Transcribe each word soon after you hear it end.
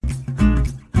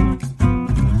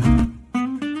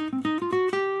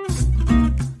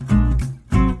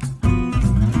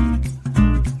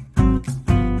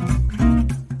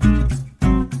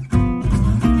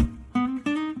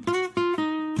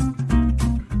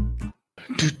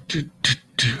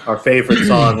Our favorite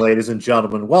song, ladies and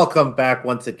gentlemen. Welcome back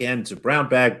once again to Brown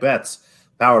Bag Bets,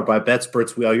 powered by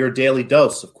BetSperts. We are your daily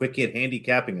dose of quick hit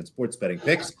handicapping and sports betting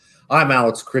picks. I'm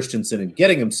Alex Christensen, and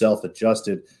getting himself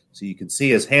adjusted so you can see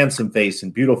his handsome face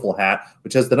and beautiful hat,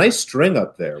 which has the nice string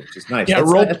up there, which is nice. Yeah,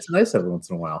 that's nice every once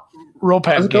in a while. Rope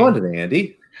How's it going today,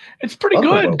 Andy? It's pretty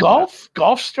good. Golf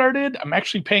started. I'm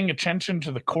actually paying attention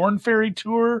to the Corn Ferry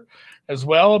Tour as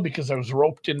well because I was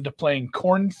roped into playing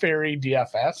Corn Ferry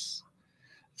DFS.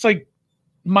 It's like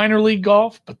minor league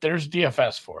golf, but there's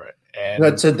DFS for it.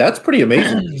 And that's pretty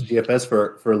amazing. DFS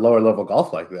for lower level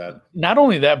golf like that. Not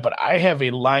only that, but I have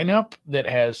a lineup that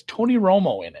has Tony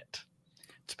Romo in it.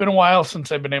 It's been a while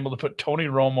since I've been able to put Tony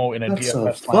Romo in a DFS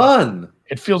so fun. lineup.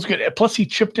 It feels good. Plus, he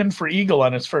chipped in for eagle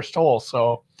on his first hole.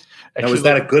 So, now, was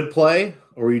that a good play,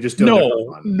 or were you just doing it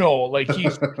for fun? No. Like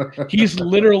he's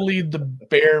literally the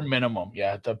bare minimum.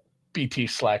 Yeah, the BT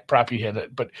Slack prop, you hit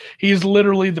it, but he's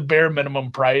literally the bare minimum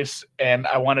price, and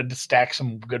I wanted to stack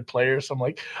some good players. So I'm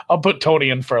like, I'll put Tony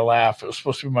in for a laugh. It was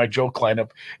supposed to be my joke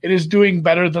lineup. It is doing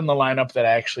better than the lineup that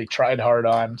I actually tried hard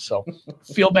on, so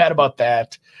feel bad about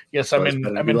that. Yes, I'm in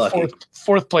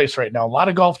fourth place right now. A lot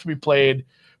of golf to be played,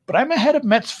 but I'm ahead of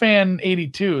Mets fan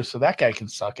 82, so that guy can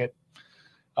suck it.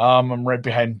 I'm right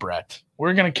behind Brett.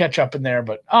 We're gonna catch up in there,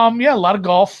 but a lot of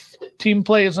golf. Team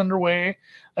play is underway.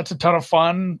 That's a ton of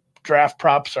fun. Draft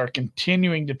props are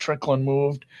continuing to trickle and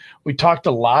move. We talked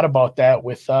a lot about that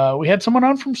with we had someone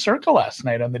on from Circa last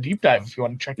night on the deep dive. If you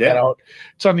want to check that out,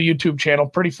 it's on the YouTube channel.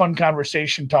 Pretty fun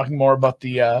conversation talking more about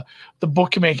the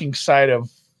bookmaking side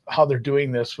of how they're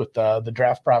doing this with the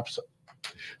draft props,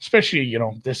 especially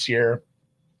this year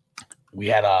we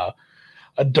had a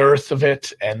dearth of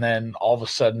it, and then all of a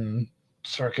sudden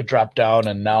Circa dropped down,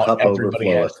 and now everybody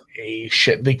has a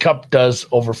shit. The cup does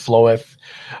overfloweth.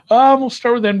 We'll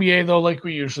start with NBA though, like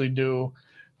we usually do.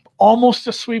 Almost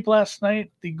a sweep last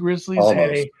night. The Grizzlies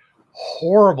had a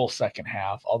horrible second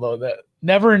half, although that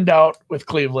never in doubt with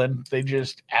Cleveland. They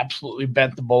just absolutely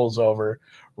bent the Bulls over,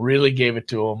 really gave it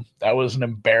to them. That was an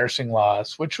embarrassing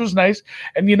loss, which was nice.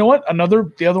 And you know what?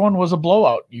 The other one was a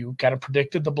blowout. You kind of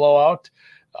predicted the blowout.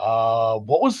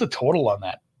 What was the total on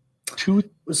that?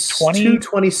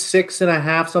 226 and a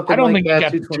half, something. I don't think that.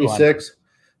 226.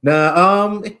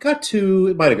 No,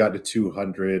 it might have gotten to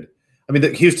 200. I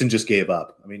mean, Houston just gave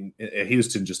up. I mean,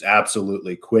 Houston just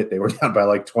absolutely quit. They were down by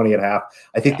like 20 and a half.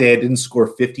 I think they didn't score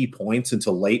 50 points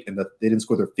until late they didn't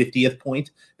score their 50th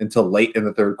point until late in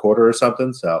the third quarter or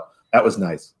something. So that was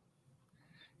nice.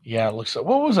 Yeah, it looks like,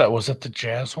 what was that? Was it the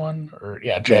Jazz one?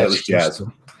 Jazz. Yeah, it was Jazz.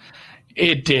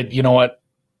 It did. You know what?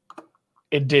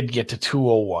 It did get to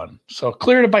 201. So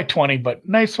cleared it by 20, but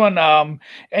nice one.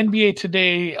 NBA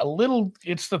today,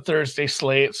 it's the Thursday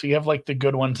slate. So you have like the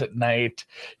good ones at night.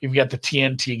 You've got the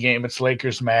TNT game. It's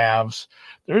Lakers Mavs.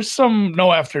 There's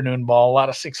no afternoon ball, a lot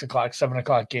of 6 o'clock, 7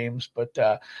 o'clock games, but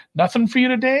nothing for you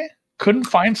today. Couldn't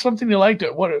find something you liked.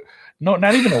 What? No,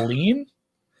 not even a lean.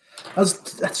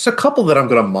 That's a couple that I'm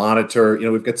going to monitor.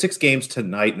 We've got 6 games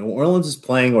tonight. New Orleans is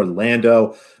playing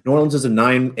Orlando. New Orleans is a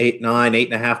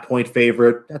 8.5 point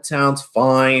favorite. That sounds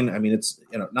fine. I mean, it's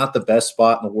not the best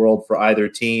spot in the world for either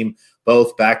team.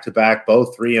 Both back to back,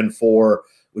 both 3 and 4,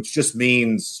 which just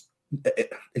means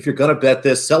if you're going to bet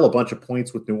this, sell a bunch of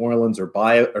points with New Orleans or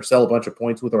sell a bunch of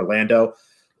points with Orlando.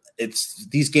 It's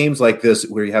these games like this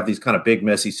where you have these kind of big,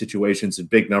 messy situations and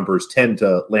big numbers tend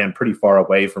to land pretty far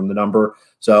away from the number.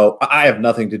 So I have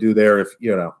nothing to do there. If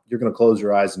you're going to close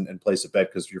your eyes and place a bet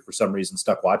because you're for some reason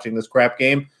stuck watching this crap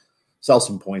game, sell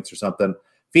some points or something.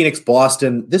 Phoenix,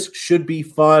 Boston. This should be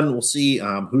fun. We'll see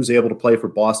who's able to play for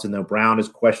Boston, though. Brown is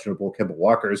questionable. Kemba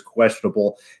Walker is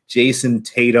questionable. Jason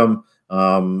Tatum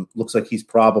looks like he's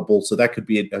probable, so that could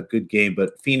be a good game.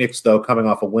 But Phoenix, though, coming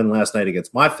off a win last night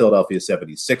against my Philadelphia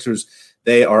 76ers,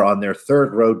 they are on their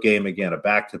third road game again, a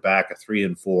back-to-back, a 3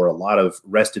 and 4, a lot of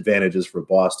rest advantages for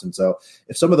Boston. So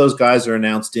if some of those guys are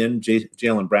announced in,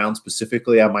 Jaylen Brown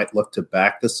specifically, I might look to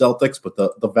back the Celtics, but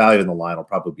the value in the line will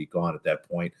probably be gone at that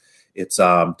point. It's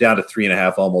down to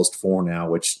 3.5, almost 4 now,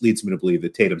 which leads me to believe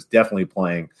that Tatum's definitely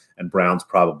playing and Brown's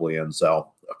probably in.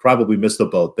 So probably missed the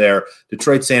boat there.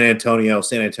 Detroit, San Antonio.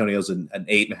 San Antonio's an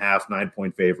 8.5,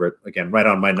 9-point favorite. Again, right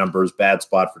on my numbers. Bad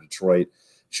spot for Detroit.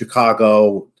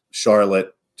 Chicago,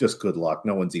 Charlotte, just good luck.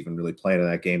 No one's even really playing in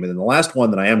that game. And then the last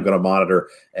one that I am going to monitor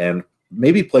and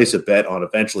maybe place a bet on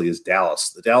eventually is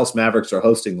Dallas. The Dallas Mavericks are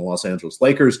hosting the Los Angeles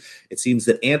Lakers. It seems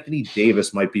that Anthony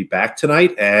Davis might be back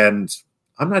tonight, and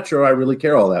I'm not sure I really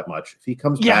care all that much. If he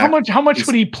comes back. How much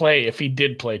would he play if he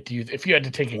did play? If you had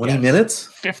to take a 20 guess? minutes?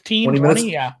 15, 20 minutes?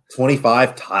 Yeah.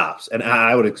 25 tops. And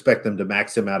I would expect them to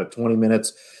max him out at 20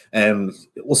 minutes. And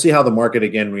we'll see how the market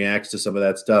again reacts to some of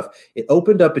that stuff. It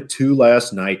opened up at 2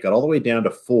 last night, got all the way down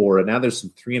to 4, and now there's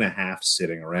some 3.5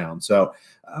 sitting around. So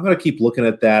I'm going to keep looking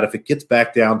at that. If it gets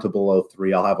back down to below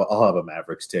 3, I'll have a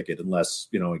Mavericks ticket, unless,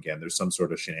 again, there's some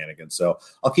sort of shenanigans. So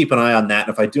I'll keep an eye on that.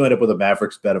 And if I do end up with a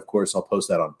Mavericks bet, of course, I'll post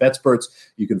that on BetSperts.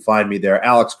 You can find me there,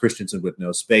 Alex Christensen with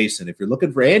no space. And if you're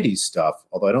looking for Andy's stuff,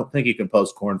 although I don't think you can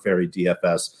post Corn Ferry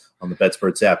DFS on the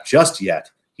BetSperts app just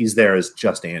yet, he's there as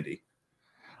Just Andy.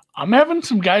 I'm having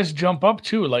some guys jump up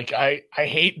too. Like I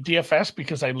hate DFS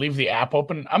because I leave the app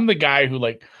open. I'm the guy who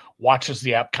watches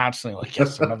the app constantly. Like,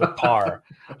 yes, another par.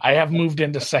 I have moved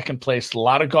into second place. A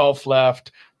lot of golf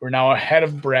left. We're now ahead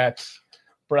of Brett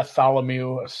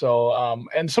Bartholomew. So,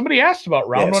 and somebody asked about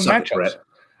round one matchups.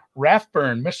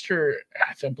 Rathburn,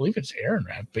 I believe it's Aaron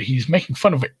Rath, but he's making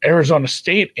fun of Arizona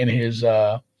State in his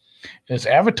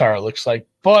avatar, it looks like.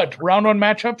 But round one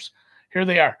matchups, here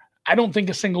they are. I don't think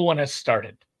a single one has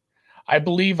started. I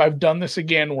believe I've done this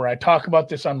again where I talk about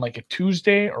this on a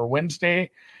Tuesday or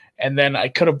Wednesday, and then I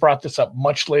could have brought this up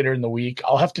much later in the week.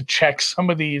 I'll have to check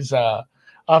some of these. I'll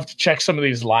have to check some of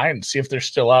these lines, see if they're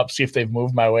still up, see if they've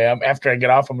moved my way. After I get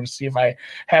off, I'm going to see if I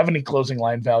have any closing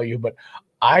line value. But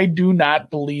I do not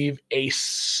believe a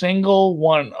single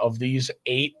one of these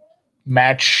 8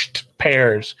 matched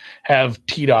pairs have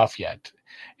teed off yet.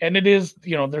 And it is,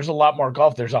 there's a lot more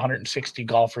golf. There's 160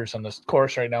 golfers on this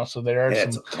course right now, so there are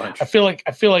some. I feel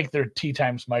like their tee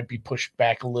times might be pushed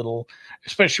back a little,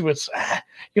 especially with,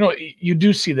 you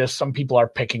do see this. Some people are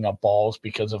picking up balls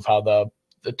because of how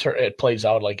it plays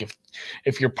out. Like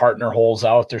if your partner holes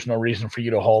out, there's no reason for you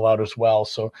to hole out as well.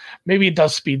 So maybe it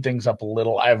does speed things up a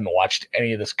little. I haven't watched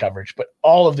any of this coverage, but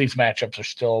all of these matchups are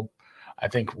still, I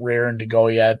think, raring to go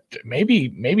yet.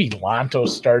 Maybe Lantos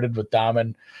started with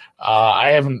Dahmen. I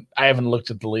haven't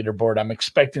looked at the leaderboard. I'm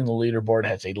expecting the leaderboard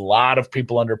has a lot of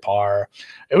people under par.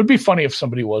 It would be funny if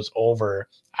somebody was over.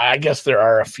 I guess there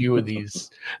are a few of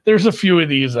these. There's a few of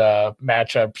these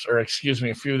matchups, or excuse me,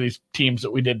 a few of these teams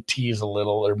that we did tease a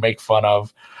little or make fun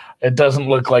of. It doesn't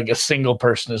look like a single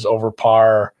person is over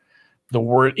par.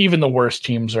 Even the worst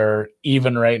teams are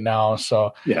even right now.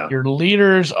 So Your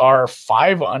leaders are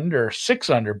 5 under, 6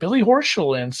 under. Billy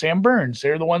Horschel and Sam Burns.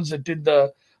 They're the ones that did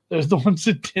the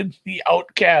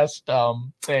outcast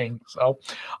thing. So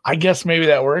I guess maybe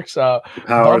that works. Power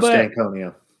of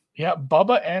Stankonia. Yeah,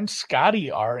 Bubba and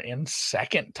Scotty are in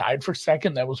second, tied for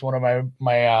second. That was one of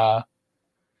my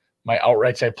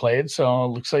outrights I played. So it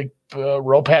looks like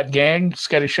Rope Hat Gang,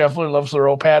 Scotty Scheffler loves the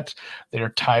Rope Hats. They're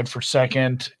tied for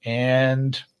second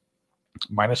and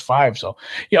 -5. So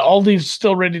all these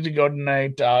still ready to go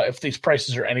tonight. If these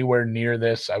prices are anywhere near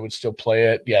this, I would still play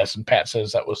it. Yes, and Pat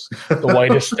says that was the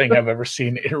whitest thing I've ever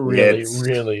seen. It really,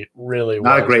 really, really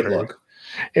not was a great look.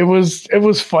 It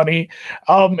was funny.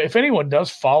 If anyone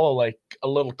does follow a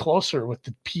little closer with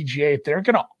the PGA, they're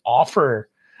going to offer.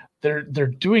 They're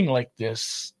doing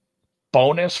this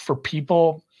bonus for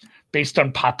people based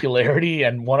on popularity,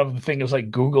 and one of the things is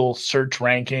Google search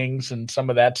rankings and some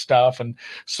of that stuff and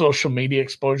social media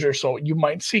exposure. So you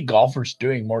might see golfers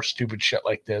doing more stupid shit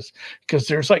like this because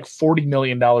there's $40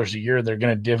 million a year they're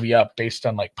going to divvy up based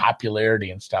on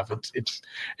popularity and stuff.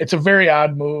 It's a very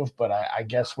odd move, but I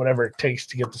guess whatever it takes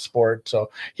to get the sport. So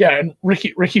and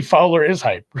Ricky Fowler is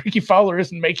hype. Ricky Fowler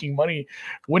isn't making money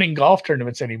winning golf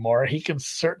tournaments anymore. He can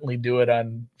certainly do it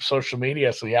on social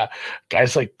media. So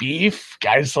guys like Beef,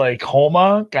 guys like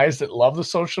Homa, guys that love the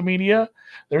social media,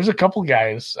 there's a couple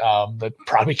guys that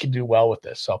probably can do well with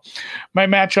this. So my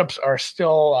matchups are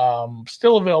still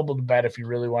available to bet if you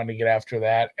really want to get after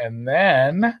that. And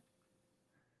then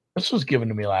this was given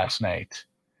to me last night.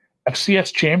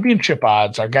 FCS championship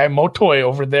odds. Our guy Motoy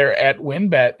over there at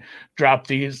WinBet dropped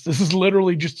these. This is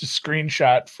literally just a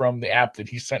screenshot from the app that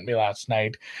he sent me last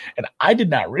night. And I did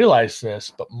not realize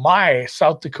this, but my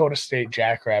South Dakota State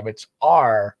Jackrabbits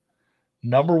are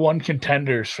number 1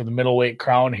 contenders for the middleweight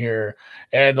crown here,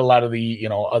 and a lot of the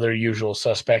other usual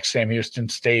suspects, Sam Houston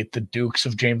State, the Dukes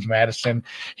of James Madison.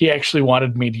 He actually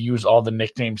wanted me to use all the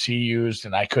nicknames he used,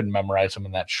 and I couldn't memorize them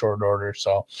in that short order.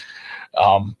 So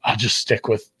I'll just stick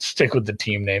with the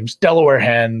team names. Delaware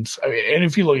Hens. And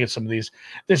if you look at some of these,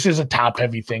 this is a top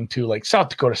heavy thing too. South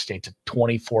Dakota State's a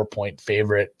 24-point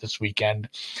favorite this weekend.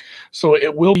 So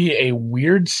it will be a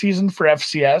weird season for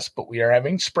FCS, but we are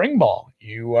having spring ball.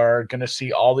 You are going to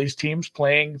see all these teams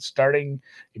playing starting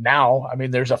now. I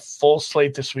mean, there's a full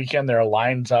slate this weekend. There are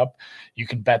lines up. You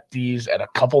can bet these at a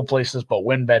couple places, but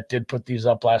WynnBET did put these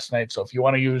up last night. So if you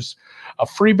want to use a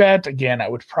free bet, again, I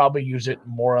would probably use it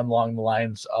more along the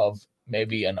lines of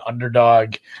maybe an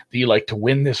underdog that you like to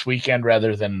win this weekend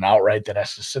rather than an outright that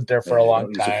has to sit there for a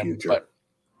long time. But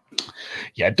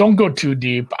yeah, don't go too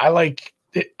deep. I like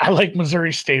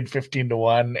Missouri State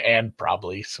 15-1 and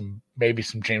probably maybe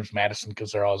some James Madison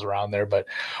because they're always around there. But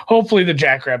hopefully the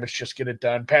Jackrabbits just get it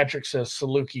done. Patrick says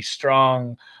Saluki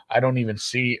strong. I don't even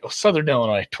see Southern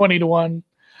Illinois 20-1.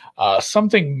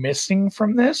 Something missing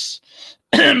from this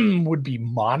would be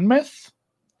Monmouth.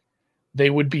 They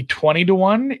would be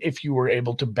 20-1 if you were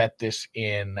able to bet this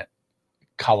in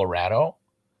Colorado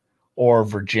or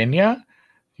Virginia.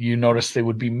 You notice they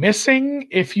would be missing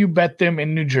if you bet them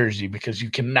in New Jersey because you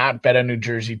cannot bet on New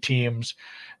Jersey teams.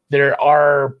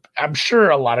 I'm sure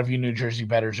a lot of you New Jersey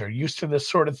bettors are used to this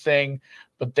sort of thing,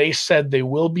 but they said they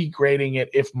will be grading it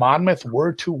if Monmouth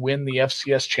were to win the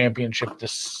FCS championship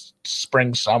this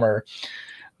spring, summer.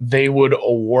 They would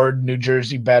award New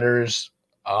Jersey bettors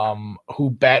who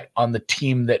bet on the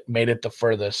team that made it the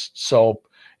furthest. So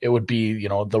it would be,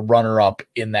 the runner-up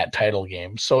in that title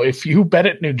game. So if you bet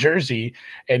at New Jersey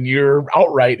and your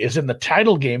outright is in the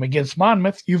title game against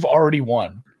Monmouth, you've already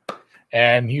won.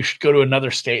 And you should go to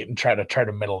another state and try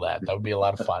to middle that. That would be a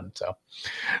lot of fun. So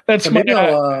that's my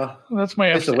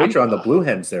wager on the Blue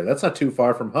Hens there. That's not too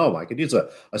far from home. I could use a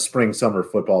spring summer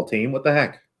football team. What the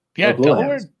heck? Yeah,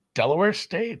 Delaware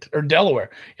State or Delaware.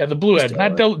 Yeah, the Blue Hens.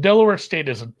 Not Delaware State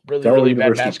is a really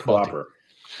bad basketball team.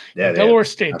 Yeah, Delaware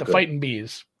State, the Fighting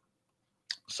Bees.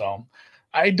 So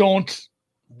I don't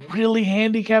really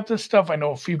handicap this stuff. I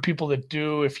know a few people that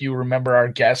do. If you remember our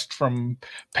guest from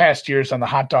past years on the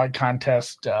hot dog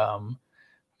contest,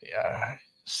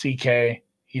 CK,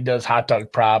 he does hot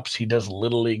dog props. He does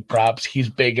Little League props. He's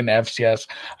big in FCS.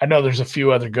 I know there's a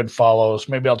few other good follows.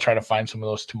 Maybe I'll try to find some of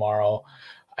those tomorrow.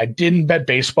 I didn't bet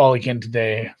baseball again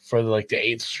today for the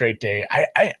 8th straight day.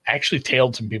 I actually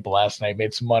tailed some people last night,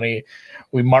 made some money.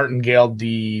 We martingaled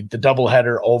the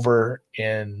doubleheader over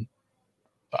in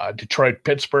Detroit,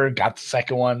 Pittsburgh, got the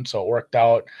second one, so it worked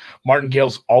out.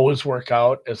 Martingales always work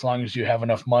out as long as you have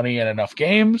enough money and enough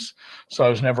games, so I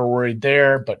was never worried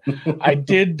there. But I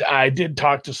did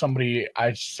talk to somebody.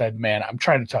 I said, man, I'm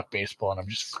trying to talk baseball and I'm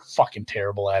just fucking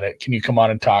terrible at it. Can you come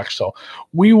on and talk? So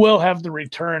we will have the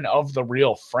return of the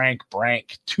real Frank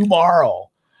Brank tomorrow.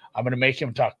 I'm going to make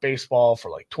him talk baseball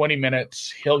for 20 minutes.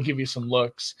 He'll give you some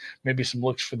looks, maybe some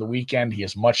looks for the weekend. He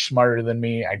is much smarter than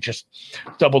me. I just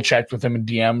double checked with him in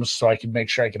DMs so I could make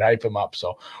sure I could hype him up.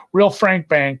 So real Frank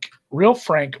Brank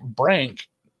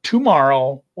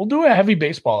tomorrow. We'll do a heavy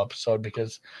baseball episode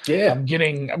because I'm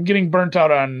getting burnt out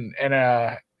on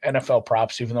NFL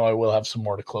props, even though I will have some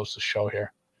more to close the show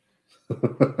here.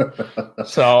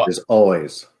 So there's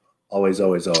always.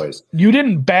 You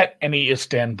didn't bet any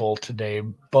Istanbul today,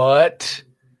 but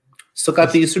still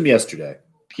got these from yesterday.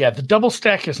 Yeah, the double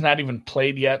stack is not even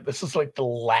played yet. This is the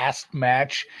last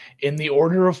match in the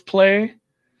order of play.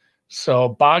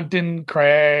 So Bogdan,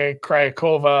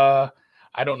 Krayakova.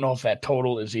 I don't know if that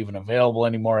total is even available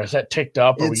anymore. Is that ticked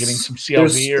up? Are we getting some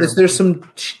CLV?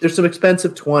 There's some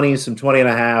expensive 20s, some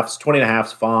 20.5s.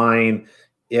 20.5's fine.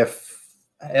 If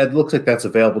it looks like that's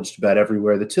available just about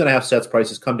everywhere. The 2.5 sets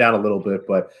prices come down a little bit,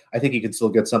 but I think you can still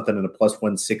get something in a plus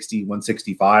 160,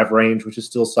 165 range, which is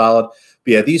still solid.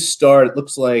 But yeah, these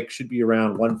looks like should be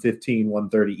around 1:15,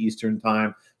 1:30 Eastern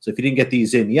time. So if you didn't get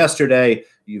these in yesterday,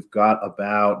 you've got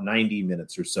about 90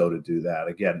 minutes or so to do that.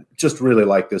 Again, just really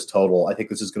like this total. I think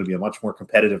this is going to be a much more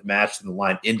competitive match than the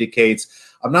line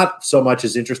indicates. I'm not so much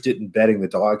as interested in betting the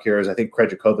dog here as I think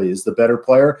Krejcikova is the better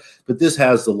player, but this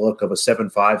has the look of a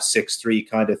 7-5, 6-3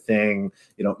 kind of thing.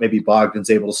 Maybe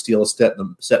Bogdan's able to steal a set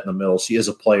in the middle. She is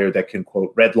a player that can,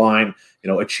 quote, red line,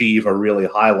 achieve a really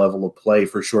high level of play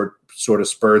for short sort of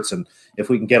spurts. And if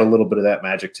we can get a little bit of that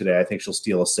magic today, I think she'll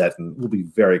steal a set and we'll be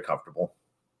very comfortable.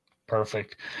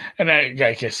 Perfect. And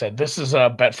like I said, this is a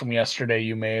bet from yesterday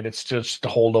you made. It's just a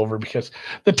holdover because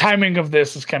the timing of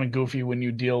this is kind of goofy when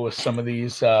you deal with some of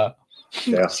these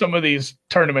some of these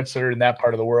tournaments that are in that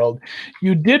part of the world.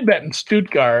 You did bet in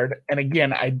Stuttgart, and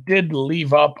again, I did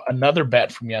leave up another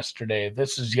bet from yesterday.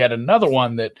 This is yet another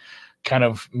one that kind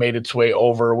of made its way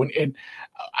over.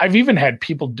 I've even had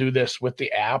people do this with the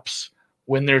apps.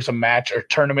 When there's a match or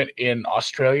tournament in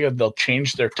Australia, they'll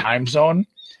change their time zone,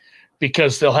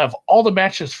 because they'll have all the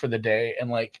matches for the day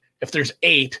and if there's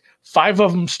 8, 5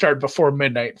 of them start before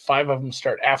midnight, 5 of them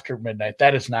start after midnight.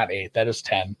 That is not 8. That is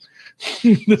 10.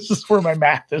 This is where my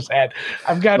math is at.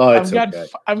 I've got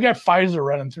Pfizer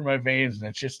running through my veins,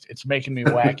 and it's making me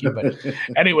wacky. But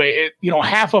anyway,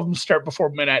 half of them start before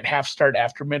midnight, half start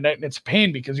after midnight, and it's a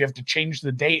pain because you have to change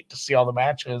the date to see all the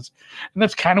matches. And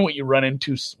that's kind of what you run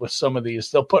into with some of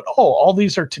these. They'll put, all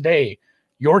these are today,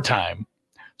 your time.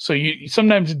 So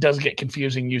sometimes it does get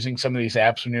confusing using some of these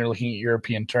apps when you're looking at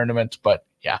European tournaments. But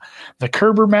yeah, the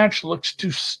Kerber match looks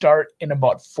to start in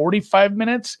about 45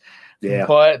 minutes. Yeah,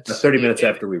 but 30 minutes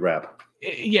after we wrap.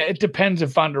 It depends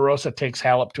if Fonderosa takes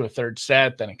Halep to a third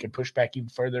set, then it can push back even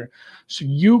further. So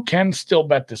you can still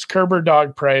bet this Kerber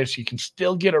dog price. You can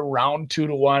still get around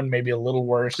 2-1, maybe a little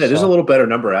worse. Yeah, there's a little better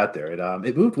number out there.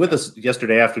 It moved with us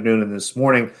yesterday afternoon and this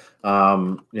morning.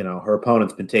 Her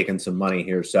opponent's been taking some money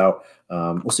here, so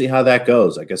we'll see how that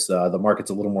goes. I guess the market's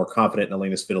a little more confident in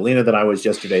Elena Svitolina than I was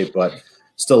yesterday, but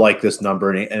still like this number.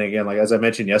 And again, like as I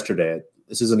mentioned yesterday,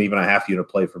 this isn't even a half unit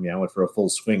play for me. I went for a full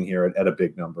swing here at a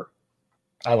big number.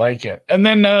 I like it. And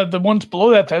then the ones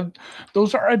below that,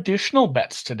 those are additional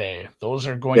bets today. Those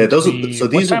are going to be... So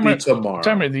these will be tomorrow. What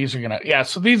time are these going to... Yeah,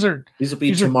 so these will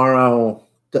be tomorrow.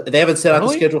 They haven't set out the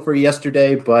schedule for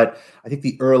yesterday, but I think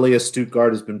the earliest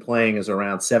Stuttgart has been playing is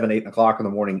around 7, 8 o'clock in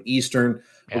the morning Eastern.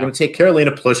 Yeah. We're going to take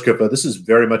Karolina Pliskova. This is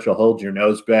very much a hold your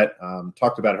nose bet.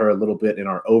 Talked about her a little bit in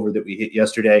our over that we hit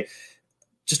yesterday.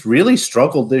 Just really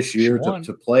struggled this year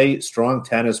to play strong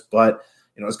tennis, but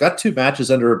has got 2 matches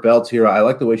under her belt here. I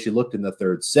like the way she looked in the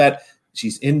third set.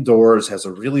 She's indoors, has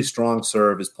a really strong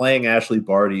serve, is playing Ashley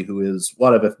Barty, who is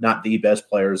one of, if not the best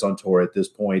players on tour at this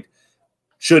point.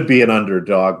 Should be an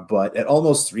underdog, but at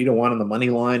almost 3-1 on the money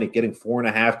line, at getting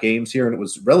 4.5 games here, and it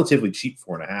was relatively cheap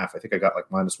 4.5. I think I got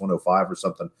like minus 105 or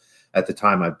something at the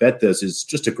time I bet this. Is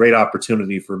just a great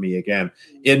opportunity for me again.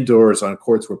 Indoors on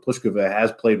courts where Pliskova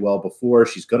has played well before.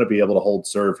 She's going to be able to hold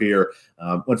serve here.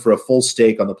 Went for a full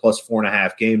stake on the plus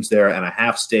 4.5 games there and a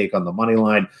half stake on the money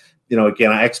line.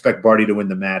 Again, I expect Barty to win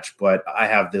the match, but I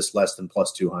have this less than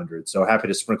plus 200. So happy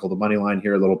to sprinkle the money line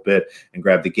here a little bit and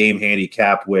grab the game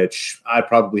handicap, which I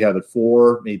probably have at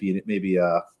 4, maybe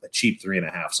a cheap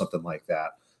 3.5, something like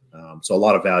that. So a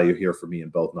lot of value here for me in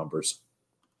both numbers.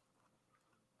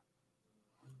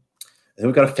 And then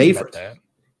we've got a favorite.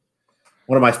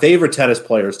 One of my favorite tennis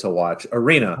players to watch,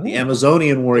 Arena, the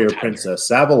Amazonian warrior princess,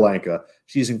 Sabalenka.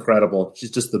 She's incredible.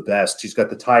 She's just the best. She's got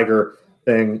the tiger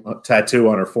thing tattoo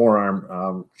on her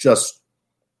forearm. Just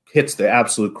hits the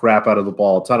absolute crap out of the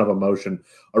ball. A ton of emotion.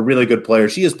 A really good player.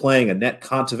 She is playing Annette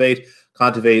Kontaveit.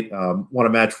 Kontaveit won a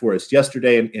match for us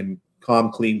yesterday in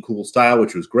calm, clean, cool style,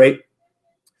 which was great.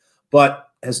 But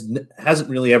hasn't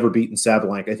really ever beaten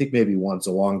Sabalenka. I think maybe once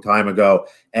a long time ago.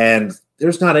 And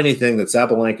there's not anything that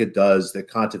Sabalenka does that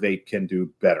Kontaveit can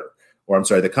do better. Or I'm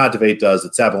sorry, that Kontaveit does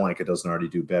that Sabalenka doesn't already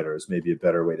do better is maybe a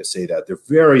better way to say that. They're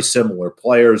very similar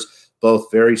players,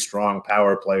 both very strong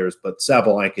power players, but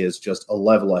Sabalenka is just a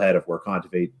level ahead of where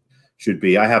Kontaveit should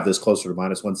be. I have this closer to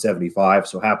minus 175,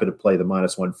 so happy to play the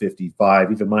minus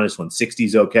 155. Even minus 160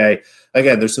 is okay.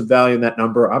 Again, there's some value in that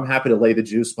number. I'm happy to lay the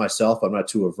juice myself. I'm not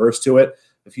too averse to it.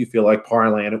 If you feel like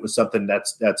parlaying it was something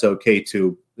that's okay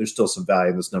too, there's still some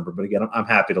value in this number. But again, I'm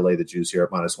happy to lay the juice here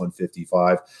at minus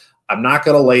 155. I'm not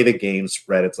going to lay the game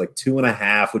spread. It's like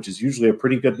 2.5, which is usually a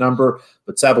pretty good number.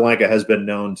 But Sabalenka has been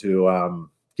known to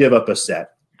give up a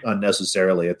set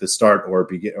unnecessarily at the start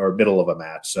or middle of a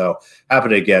match. So happy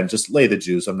to, again, just lay the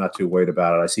juice. I'm not too worried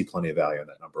about it. I see plenty of value in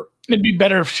that number. It'd be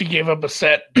better if she gave up a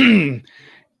set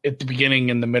at the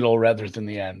beginning and the middle rather than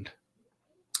the end.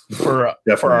 For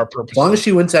our purposes. As long as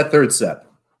she wins that third set.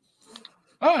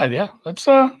 Yeah, that's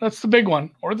the big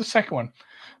one, or the second one.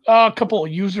 A couple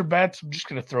of user bets. I'm just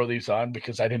going to throw these on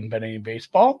because I didn't bet any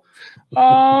baseball.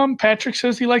 Patrick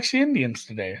says he likes the Indians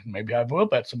today. Maybe I will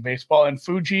bet some baseball. And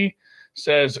Fuji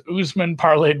says Usman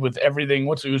parlayed with everything.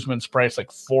 What's Usman's price?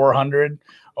 Like 400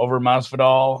 over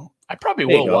Masvidal. I probably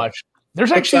will watch.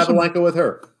 There's actually Sabalenka with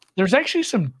her. There's actually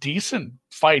some decent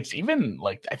fights. Even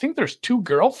like I think there's 2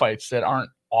 girl fights that aren't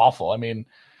awful. I mean,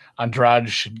 Andrade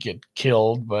should get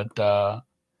killed, but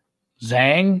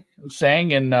Zhang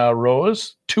and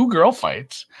Rose, 2 girl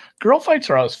fights. Girl fights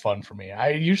are always fun for me.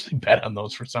 I usually bet on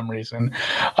those for some reason.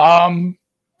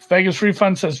 Vegas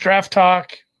Refund says draft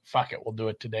talk. Fuck it, we'll do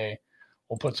it today.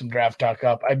 We'll put some draft talk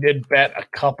up. I did bet a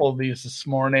couple of these this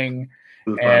morning,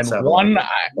 and one.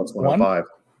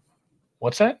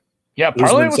 What's that? Yeah,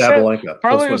 parlay with Sabalenka.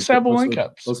 Parlay with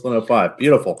Sabalenka. Plus 105.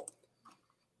 Beautiful.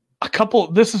 A couple.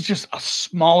 This is just a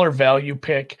smaller value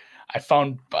pick. I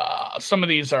found some of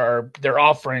these they're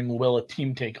offering, will a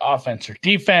team take offense or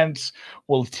defense?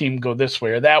 Will a team go this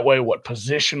way or that way? What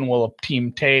position will a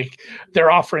team take?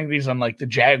 They're offering these on like the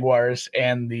Jaguars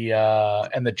and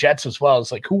the Jets as well.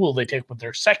 It's like, who will they take with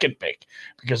their second pick?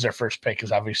 Because their first pick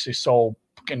is obviously so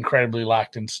incredibly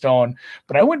locked in stone.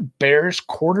 But I went Bears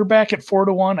quarterback at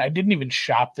 4-1. I didn't even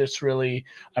shop this really.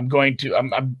 I'm going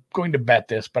to bet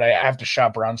this, but I have to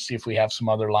shop around to see if we have some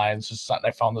other lines. It's something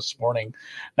I found this morning.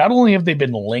 Not only have they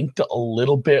been linked a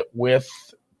little bit with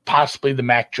possibly the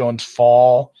Mac Jones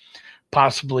fall,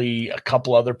 possibly a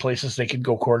couple other places they could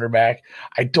go quarterback.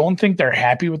 I don't think they're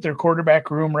happy with their quarterback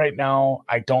room right now.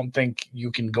 I don't think you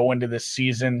can go into this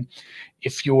season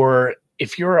if you're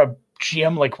a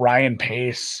GM like Ryan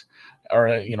Pace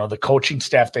or, the coaching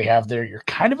staff they have there, you're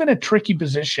kind of in a tricky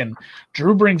position.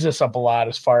 Drew brings this up a lot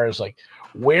as far as like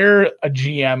where a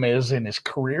GM is in his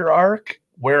career arc,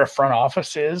 where a front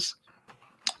office is.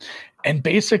 And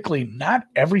basically not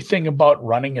everything about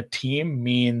running a team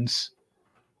means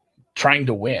trying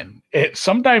to win.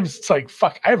 Sometimes it's like,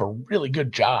 fuck, I have a really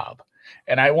good job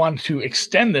and I want to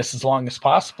extend this as long as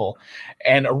possible.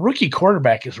 And a rookie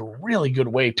quarterback is a really good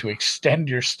way to extend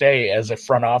your stay as a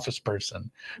front office person,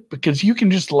 because you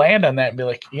can just land on that and be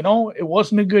like, it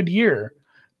wasn't a good year,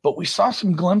 but we saw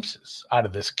some glimpses out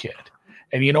of this kid.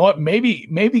 And you know what? Maybe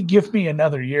give me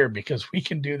another year because we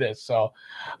can do this. So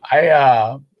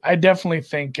I definitely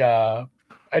think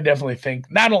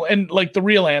not only, and like the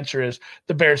real answer is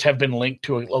the Bears have been linked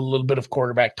to a little bit of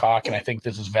quarterback talk, and I think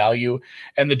this is value.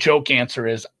 And the joke answer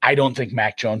is I don't think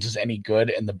Mac Jones is any good,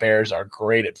 and the Bears are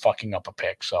great at fucking up a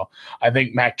pick. So I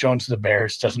think Mac Jones to the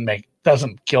Bears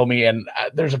doesn't kill me. And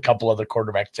there's a couple other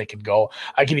quarterbacks they could go.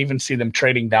 I can even see them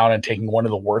trading down and taking one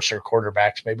of the worser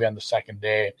quarterbacks maybe on the second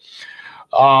day.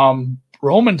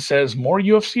 Roman says more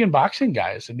UFC and boxing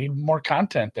guys. I need more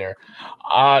content there.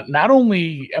 Not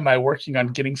only am I working on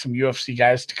getting some UFC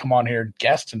guys to come on here and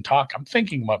guest and talk, I'm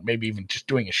thinking about maybe even just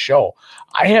doing a show.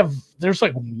 There's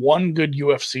like one good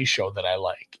UFC show that I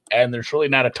like, and there's really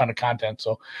not a ton of content.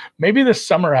 So maybe this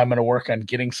summer I'm going to work on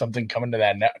getting something coming to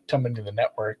the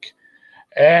network.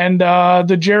 And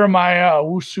the Jeremiah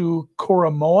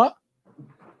Owusu-Koramoah,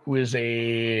 who is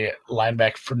a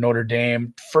linebacker for Notre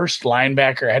Dame, first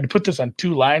linebacker. I had to put this on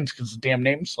two lines because the damn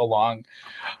name's so long.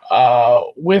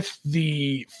 With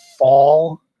the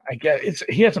fall, I guess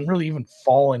he hasn't really even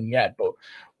fallen yet, but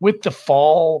with the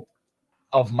fall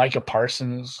of Micah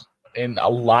Parsons in a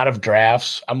lot of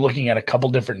drafts, I'm looking at a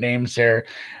couple different names there.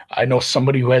 I know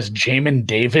somebody who has Jamin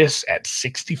Davis at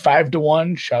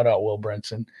 65-1. Shout out Will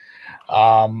Brinson.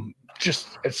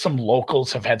 Just some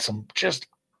locals have had some just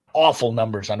awful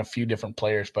numbers on a few different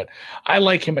players, but I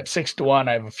like him at 6-1.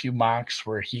 I have a few mocks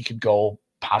where he could go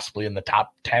possibly in the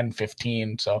top 10,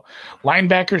 15. So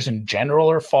linebackers in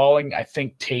general are falling. I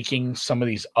think taking some of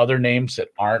these other names that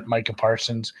aren't Micah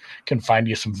Parsons can find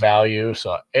you some value.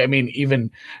 So, I mean, even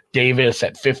Davis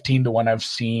at 15-1 I've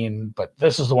seen, but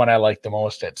this is the one I like the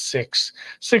most at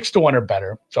 6-1 or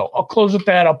better. So I'll close with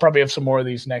that. I'll probably have some more of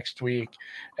these next week.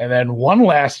 And then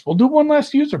we'll do one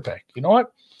last user pick. You know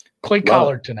what? Clay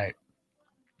Collard tonight.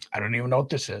 I don't even know what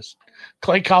this is.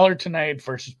 Clay Collard tonight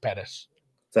versus Pettis.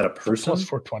 Is that a person? Plus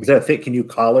 420. Is that a thing? Can you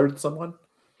collard someone?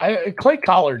 Clay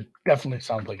Collard definitely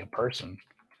sounds like a person.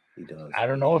 He does. I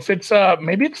don't know if it's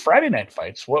maybe it's Friday Night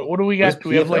Fights. What do we got? What do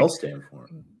we have like stand for?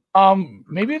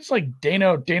 Maybe it's like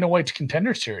Dana White's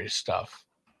Contender Series stuff.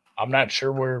 I'm not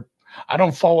sure where. I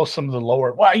don't follow some of the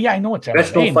lower. Well, yeah, I know it's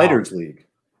National Fighters League.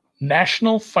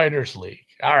 National Fighters League.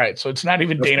 All right, so it's not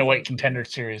even Dana White Contender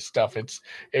Series stuff. It's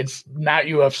not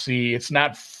UFC. It's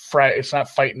not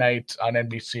Fight Night on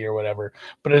NBC or whatever.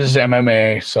 But it is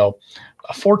MMA. So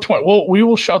 420. Well, we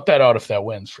will shout that out if that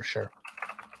wins for sure.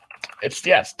 It's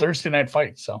Thursday Night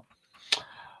Fight. So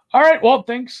all right. Well,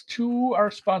 thanks to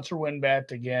our sponsor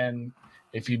WinBet again.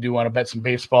 If you do want to bet some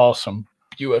baseball, some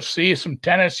UFC, some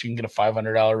tennis, you can get a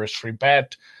 $500 risk-free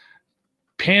bet.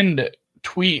 Pinned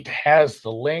tweet has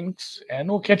the links, and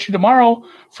we'll catch you tomorrow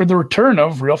for the return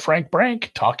of Real Frank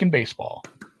Brank talking baseball.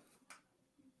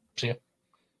 See ya.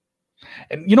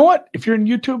 And you know what? If you're in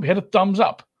YouTube, hit a thumbs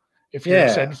up if you're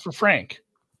excited for Frank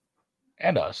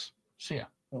and us. See ya.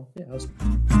 Well, yeah,